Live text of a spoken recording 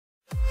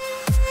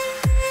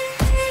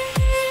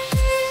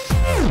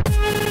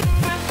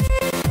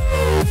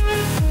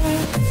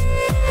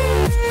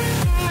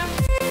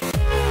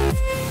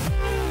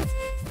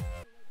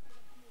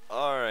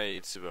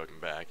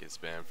It's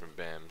Bam from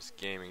Bam's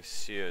Gaming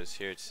Studios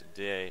here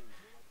today,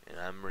 and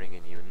I'm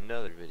bringing you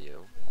another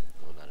video.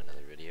 Well, not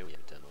another video, we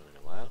haven't done one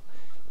in a while,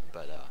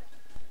 but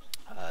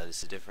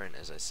this is different.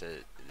 As I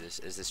said,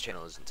 this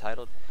channel is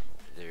entitled.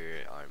 There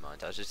are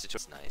montages.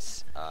 It's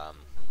nice.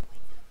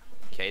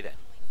 Okay then.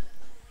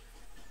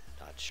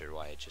 Not sure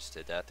why it just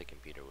did that. The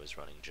computer was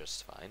running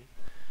just fine.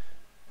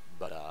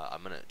 But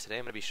today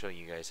I'm gonna be showing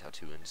you guys how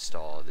to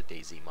install the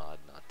Dayz mod,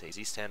 not Dayz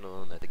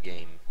standalone. At the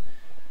game,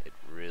 it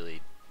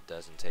really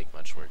doesn't take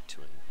much work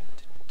to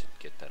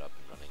get that up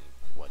and running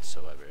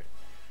whatsoever.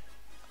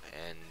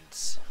 And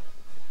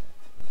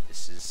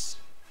this is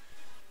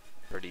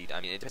pretty.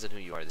 I mean, it depends on who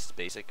you are. This is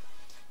basic.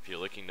 If you're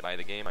looking to buy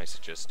the game, I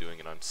suggest doing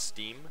it on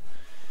Steam.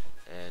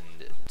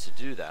 And to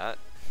do that,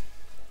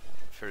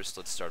 first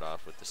let's start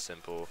off with the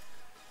simple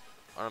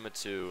Arma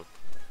 2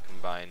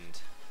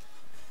 combined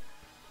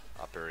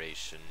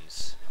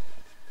operations,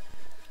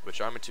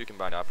 which Arma 2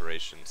 combined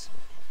operations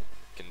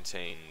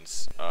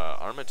contains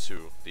Arma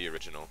 2, the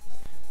original,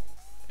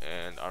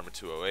 and Arma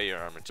 2 OA or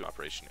Arma 2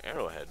 Operation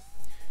Arrowhead,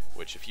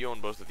 which if you own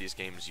both of these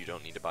games you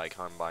don't need to buy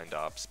combined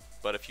ops,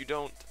 but if you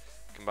don't,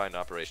 combined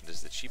operations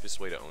is the cheapest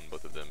way to own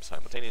both of them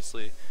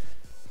simultaneously,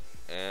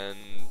 and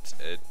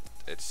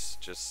it's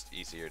just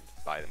easier to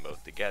buy them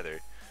both together.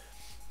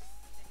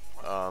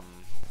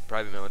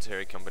 Private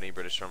military company,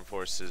 British Armed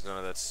Forces, none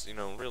of that's,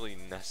 really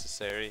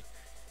necessary.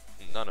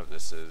 None of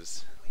this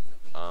is.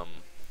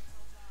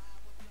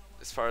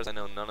 As far as I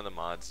know, none of the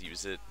mods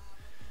use it.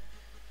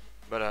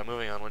 But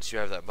moving on, once you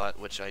have that bot,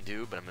 which I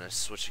do, but I'm going to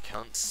switch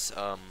accounts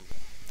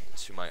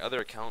to my other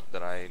account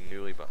that I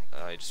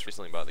just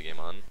recently bought the game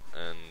on,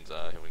 and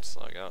here we just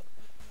log out.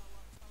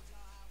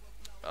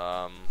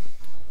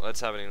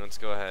 Let's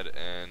go ahead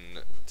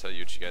and tell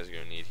you what you guys are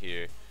going to need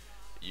here.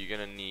 You're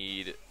going to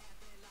need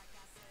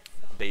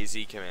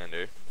Dayz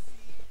Commander,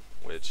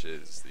 which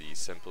is the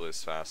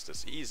simplest,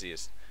 fastest,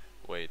 easiest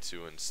way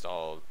to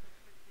install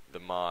the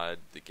mod,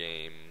 the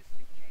game.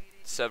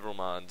 Several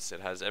mods. It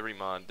has every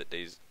mod that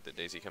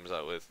Dayz comes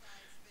out with.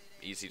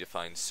 Easy to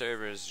find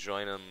servers,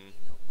 join them,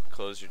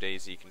 close your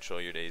Dayz,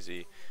 control your Dayz.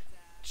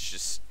 It's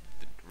just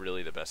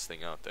really the best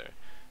thing out there.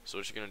 So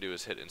what you're going to do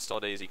is hit install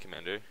Dayz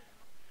Commander.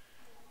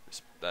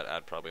 That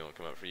ad probably won't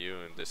come up for you,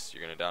 and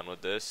you're going to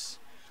download this.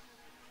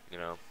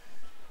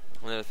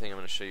 Another thing I'm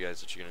going to show you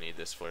guys what you're going to need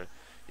this for.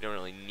 You don't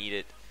really need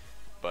it,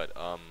 but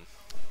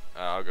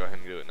I'll go ahead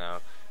and do it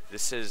now.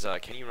 This is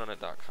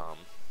canyourunit.com.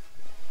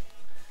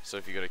 So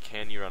if you go to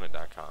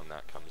canyourunit.com,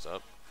 that comes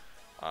up.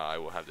 I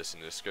will have this in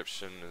the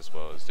description, as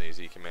well as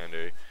Dayz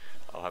Commander.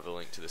 I'll have a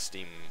link to the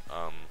Steam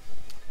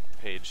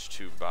page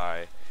to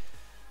buy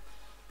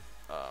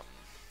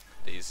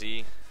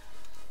Dayz.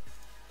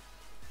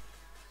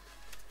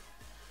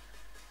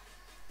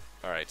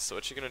 Alright, so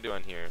what you're going to do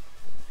on here,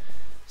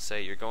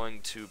 say you're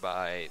going to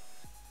buy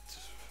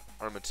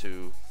Arma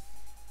 2,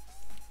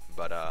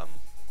 but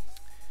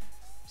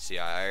see,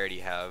 I already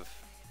have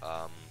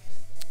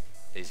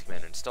Dayz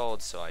Commander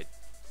installed, so I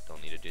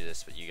don't need to do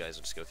this, but you guys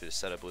will just go through the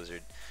setup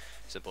wizard.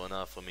 Simple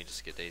enough. Let me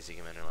just get Dayz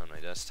Commander on my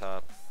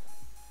desktop.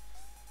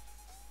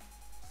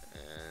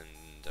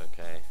 And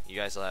okay, you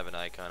guys will have an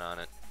icon on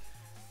it.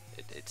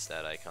 It's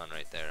that icon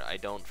right there. I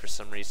don't, for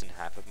some reason,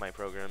 half of my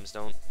programs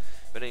don't.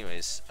 But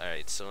anyways,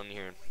 alright, so in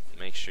here,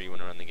 make sure you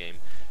want to run the game.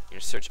 You're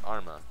going to search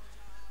Arma.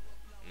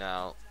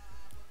 Now,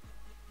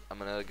 I'm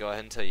going to go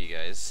ahead and tell you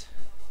guys,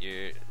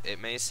 it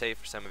may say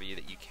for some of you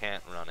that you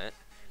can't run it.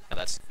 Now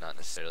that's not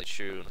necessarily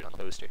true on the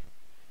poster.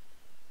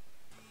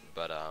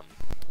 But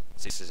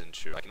this isn't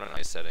true. I can run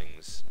my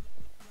settings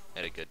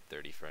at a good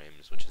 30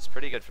 frames, which is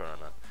pretty good for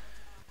Arma.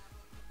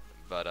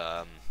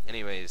 But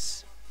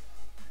anyways,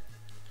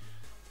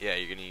 yeah,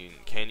 you're gonna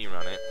can you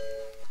run it,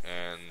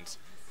 and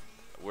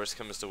worst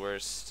comes to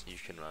worst, you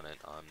can run it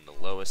on the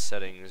lowest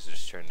settings.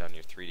 Just turn down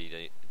your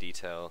 3D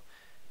detail,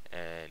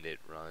 and it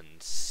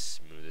runs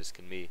smooth as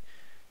can be.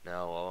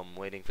 Now, while I'm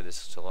waiting for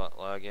this to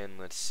log in,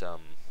 let's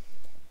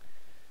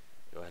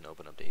go ahead and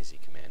open up Dayz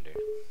Commander.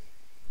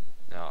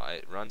 Now,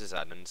 it runs as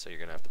admin, so you're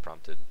gonna have to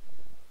prompt it,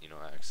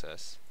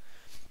 access.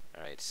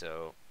 Alright,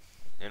 so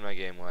in my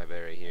game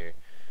library here,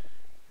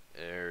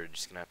 we're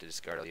just gonna have to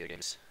discard all the other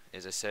games.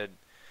 As I said,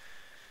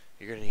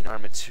 you're gonna need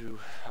Arma 2,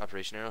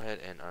 Operation Arrowhead,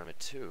 and Arma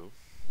 2.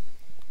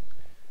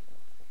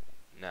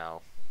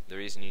 Now, the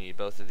reason you need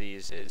both of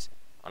these is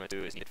Arma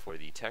 2 is needed for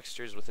the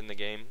textures within the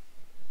game.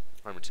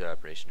 Arma 2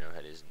 Operation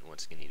Arrowhead is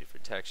once again needed for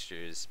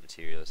textures,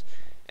 materials,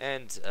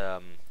 and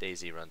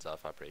Dayz runs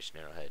off Operation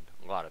Arrowhead.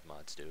 A lot of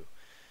mods do.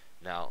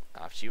 Now,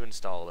 after you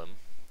install them,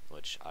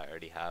 which I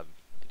already have,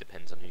 it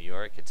depends on who you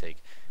are. It could take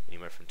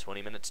anywhere from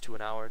 20 minutes to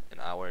an hour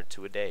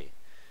to a day.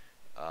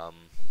 You're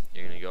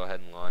going to go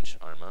ahead and launch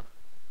Arma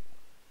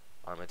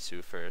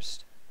 2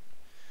 first.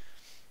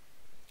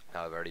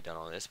 Now, I've already done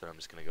all this, but I'm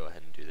just going to go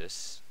ahead and do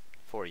this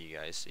for you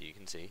guys so you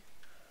can see.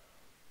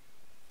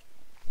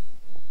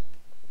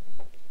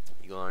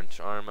 You launch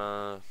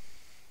Arma.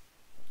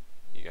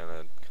 You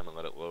gotta kind of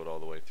let it load all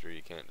the way through.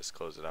 You can't just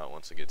close it out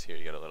once it gets here.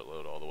 You gotta let it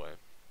load all the way.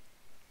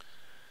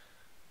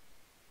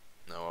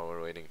 Now, while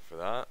we're waiting for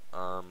that,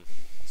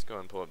 let's go go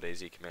and pull up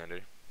Dayz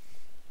Commander.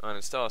 On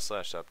install /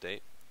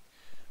 update,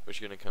 what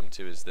you're going to come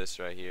to is this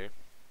right here,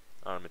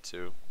 Arma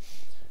 2.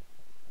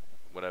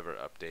 Whatever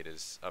update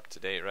is up to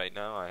date right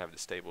now. I have the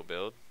stable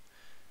build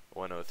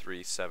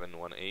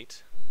 103718.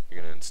 You're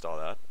going to install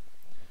that.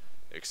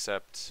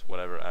 Accept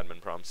whatever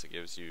admin prompts it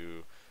gives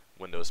you.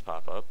 Windows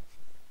pop up.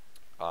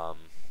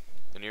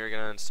 And you're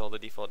going to install the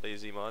default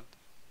Dayz mod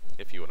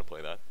if you want to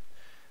play that.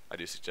 I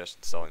do suggest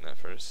installing that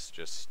first,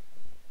 just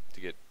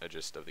to get a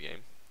gist of the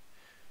game.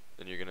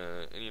 Then you're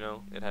gonna, and you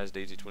know, it has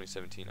Dayz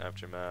 2017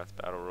 Aftermath,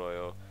 Battle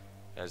Royale,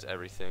 it has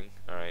everything.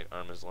 Alright,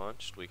 Arma's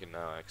launched, we can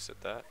now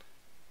exit that.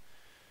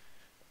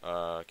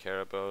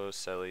 Carabo,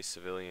 Selly,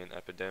 Civilian,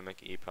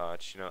 Epidemic,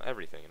 Epoch, you know,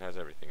 everything, it has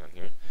everything on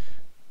here.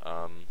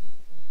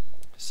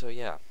 So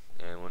yeah,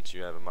 and once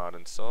you have a mod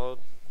installed,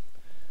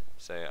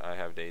 say I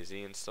have Dayz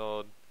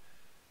installed,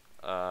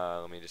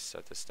 let me just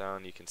set this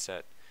down. You can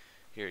set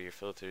here your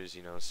filters,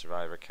 you know,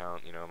 survivor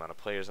count, you know, amount of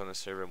players on the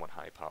server, what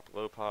high pop,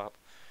 low pop.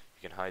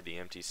 You can hide the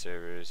empty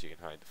servers, you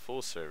can hide the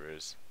full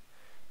servers.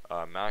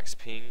 Max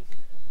ping,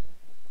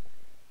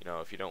 you know,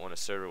 if you don't want a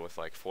server with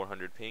like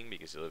 400 ping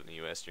because you live in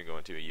the US and you're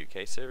going to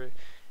a UK server,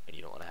 and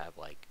you don't want to have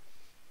like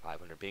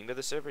 500 ping to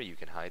the server, you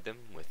can hide them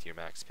with your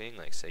max ping.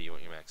 Like say you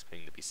want your max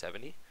ping to be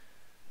 70.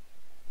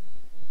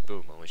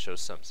 Boom, only shows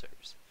some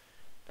servers.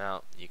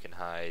 Now, you can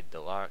hide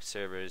the locked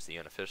servers, the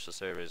unofficial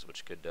servers,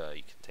 which could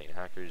contain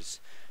hackers,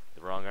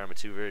 the wrong Arma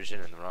 2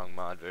 version and the wrong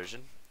mod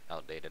version.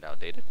 Outdated.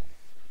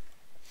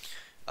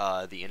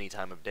 The any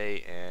time of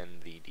day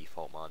and the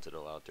default mods that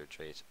allow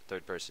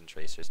third-person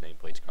tracers,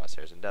 nameplates,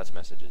 crosshairs, and death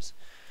messages.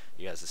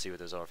 You guys will see what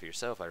those are for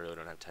yourself. I really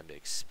don't have time to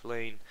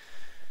explain.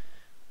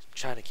 I'm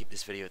trying to keep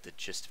this video at the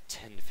gist of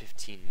 10 to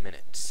 15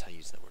 minutes. I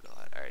use that word a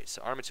lot. Alright,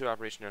 so Arma 2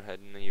 Operation Arrowhead,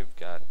 and you've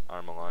got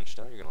Arma launched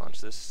now. You're going to launch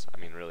this. I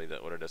mean, really, the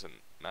order doesn't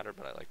matter,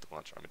 but I like to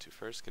launch Arma 2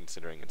 first,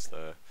 considering it's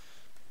the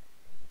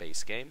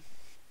base game.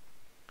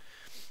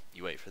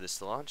 You wait for this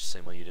to launch,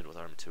 same way you did with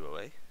Arma 2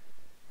 OA.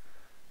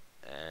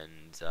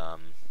 And,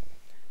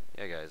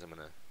 yeah guys, I'm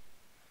going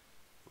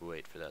to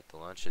wait for that to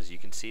launch. As you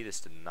can see,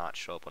 this did not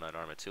show up when I had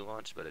Arma 2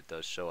 launched, but it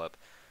does show up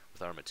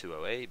with Arma 2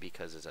 OA,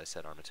 because as I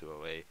said, Arma 2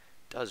 OA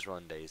does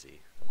run Dayz.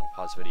 I'll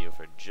pause the video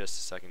for just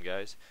a second,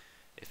 guys.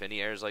 If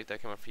any errors like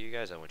that come up for you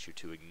guys, I want you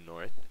to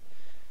ignore it.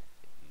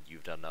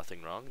 You've done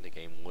nothing wrong. The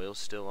game will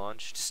still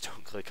launch. Just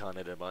don't click on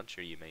it a bunch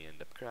or you may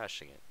end up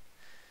crashing it.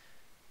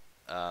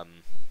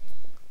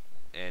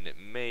 And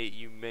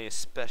you may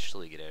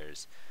especially get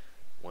errors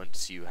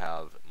once you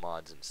have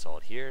mods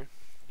installed here.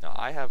 Now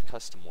I have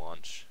custom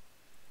launch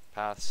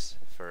paths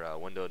for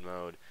windowed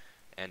mode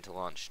and to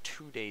launch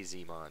 2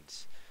 Dayz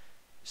mods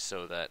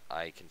so that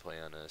I can play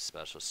on a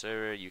special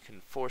server. You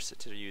can force it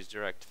to use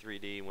direct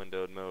 3D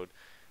windowed mode.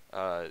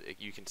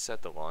 You can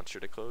set the launcher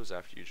to close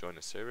after you join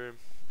a server.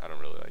 I don't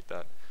really like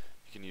that.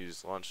 You can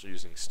use launcher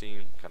using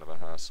Steam, kind of a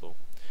hassle.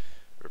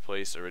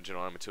 Replace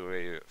original Arma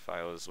 2A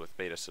files with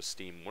beta so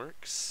Steam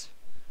works.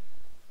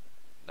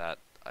 That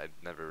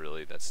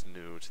that's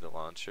new to the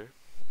launcher.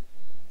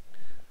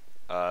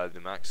 The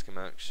max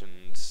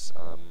connections,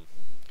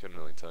 couldn't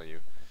really tell you.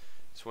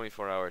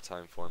 24-hour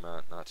time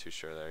format, not too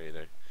sure there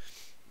either.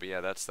 But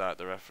yeah, that's that.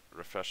 The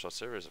refresh all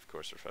servers, of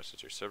course,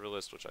 refreshes your server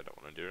list, which I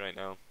don't want to do right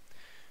now.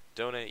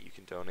 Donate, you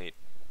can donate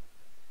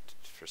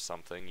for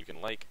something. You can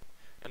like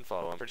and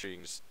follow. I'm pretty sure you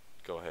can just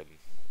go ahead and,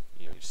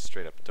 you know, just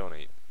straight up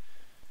donate.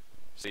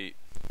 See,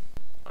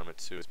 Arma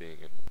 2 is being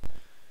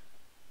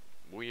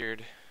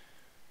weird.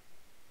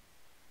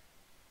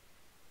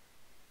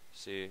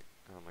 See,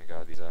 oh my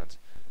god, these ads.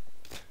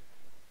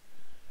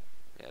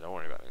 Yeah, don't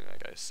worry about any of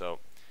that, guys. So,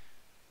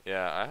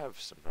 yeah, I have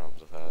some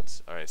problems with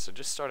ads. Alright, so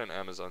just start an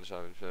Amazon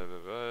shop.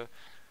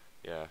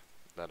 Yeah,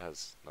 that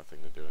has nothing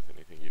to do with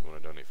anything you'd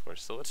want to donate for.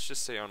 So let's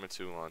just say Arma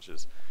 2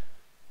 launches.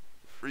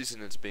 The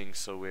reason it's being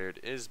so weird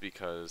is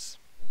because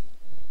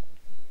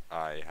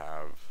I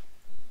have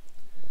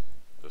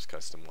those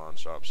custom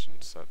launch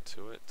options set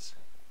to it.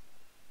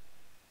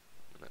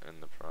 I'm going to end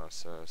the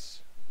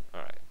process.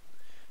 Alright,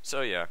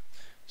 so yeah.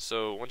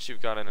 So once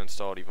you've got it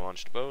installed, you've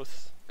launched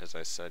both. As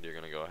I said, you're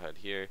going to go ahead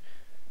here,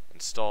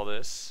 install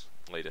this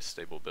latest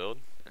stable build,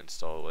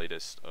 install the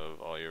latest of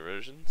all your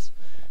versions.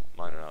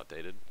 Mine are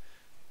outdated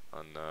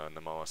on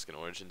the Mollusk and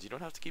Origins. You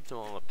don't have to keep them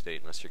all up to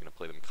date unless you're going to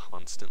play them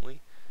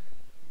constantly.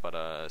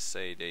 But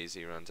say Dayz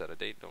runs out of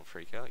date, don't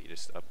freak out. You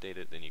just update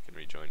it, then you can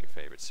rejoin your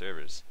favorite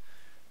servers.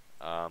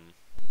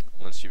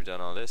 Once you've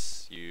done all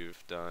this,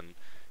 you've done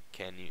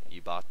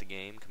you bought the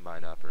game,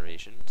 combined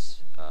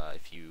operations.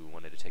 If you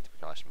wanted to take the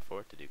precaution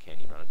before to do can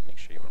you run it, make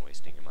sure you weren't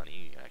wasting your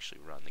money, you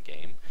actually run the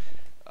game.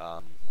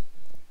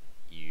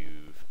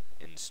 You've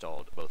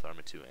installed both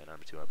Arma 2 and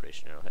Arma 2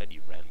 Operation Arrowhead,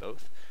 you ran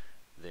both.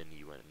 Then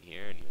you went in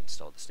here and you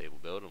installed the stable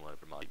build and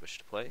whatever mod you wish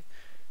to play.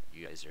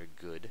 You guys are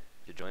good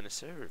to join the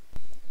server.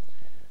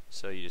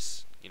 So you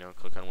just, you know,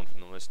 click on one from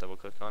the list, double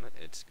click on it,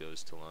 it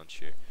goes to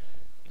launch your...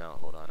 Now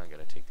hold on, I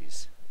gotta take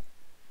these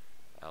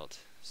out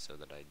so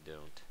that I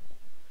don't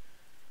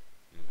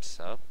mess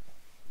up.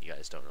 You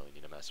guys don't really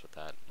need to mess with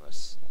that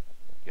unless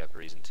you have a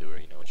reason to or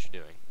you know what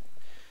you're doing.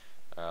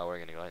 We're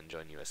gonna go ahead and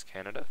join US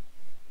Canada.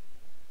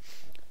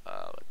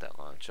 Let that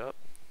launch up.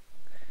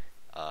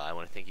 I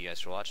want to thank you guys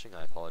for watching.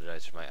 I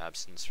apologize for my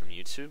absence from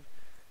YouTube,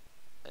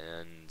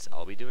 and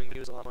I'll be doing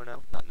videos a lot more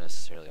now. Not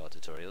necessarily all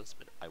tutorials,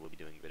 but I will be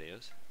doing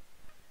videos.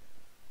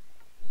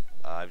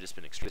 I've just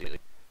been extremely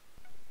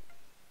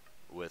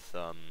with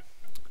a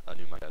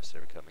new Minecraft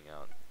server coming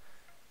out,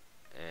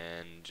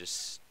 and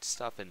just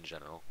stuff in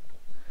general.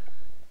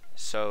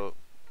 So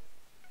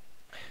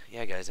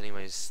yeah, guys,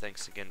 anyways,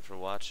 thanks again for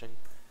watching.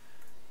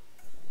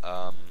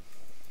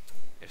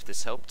 If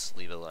this helped,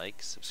 leave a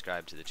like,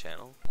 subscribe to the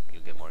channel.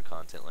 You'll get more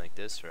content like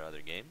this for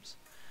other games.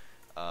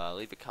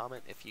 Leave a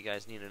comment if you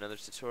guys need another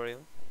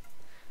tutorial.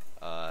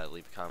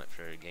 Leave a comment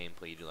for a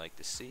gameplay you'd like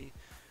to see,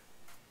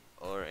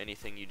 or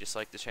anything you just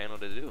like the channel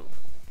to do.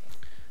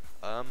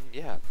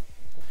 Yeah.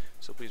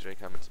 So please rate,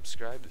 comment,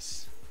 subscribe.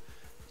 As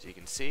you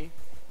can see,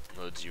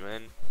 loads you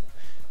in.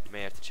 You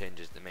may have to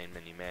change the main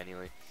menu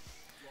manually.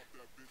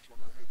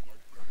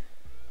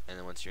 And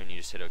then once you're in, you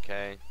just hit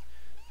OK.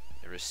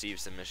 It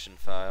receives the mission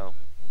file.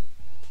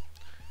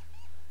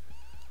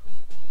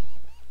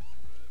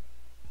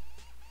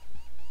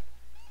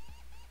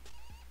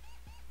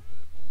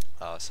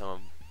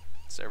 Some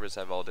servers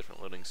have all different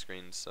loading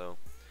screens, so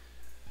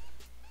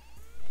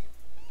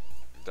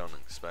don't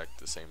expect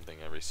the same thing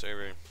every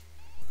server.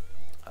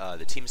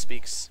 The team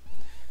speaks.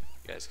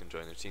 You guys can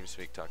join their team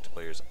speak, talk to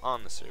players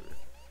on the server.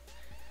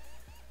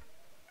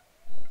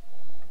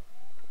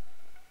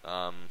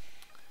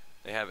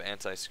 They have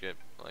anti-script,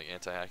 like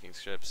anti-hacking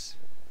scripts.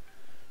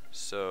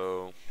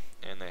 So,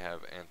 and they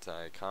have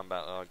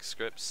anti-combat log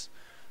scripts,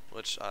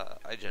 which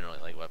I generally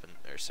like weapon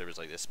or servers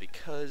like this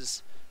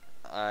because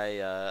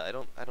I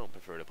don't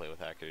prefer to play with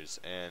hackers,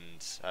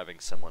 and having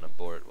someone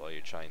abort while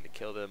you're trying to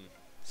kill them.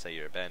 Say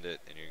you're a bandit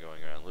and you're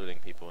going around looting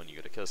people and you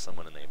go to kill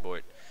someone and they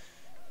abort.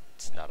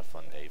 It's not a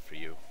fun day for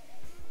you.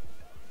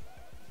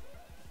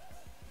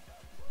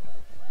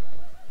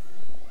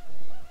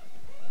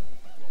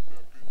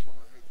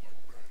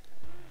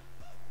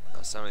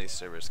 Some of these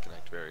servers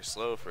connect very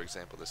slow. For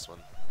example, this one.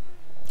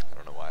 I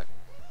don't know why.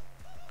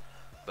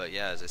 But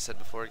yeah, as I said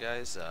before,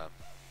 guys,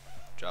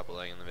 drop a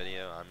like on the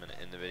video. I'm going to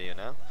end the video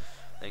now.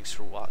 Thanks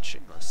for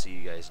watching. I'll see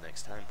you guys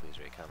next time. Please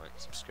rate, comment,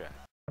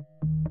 subscribe.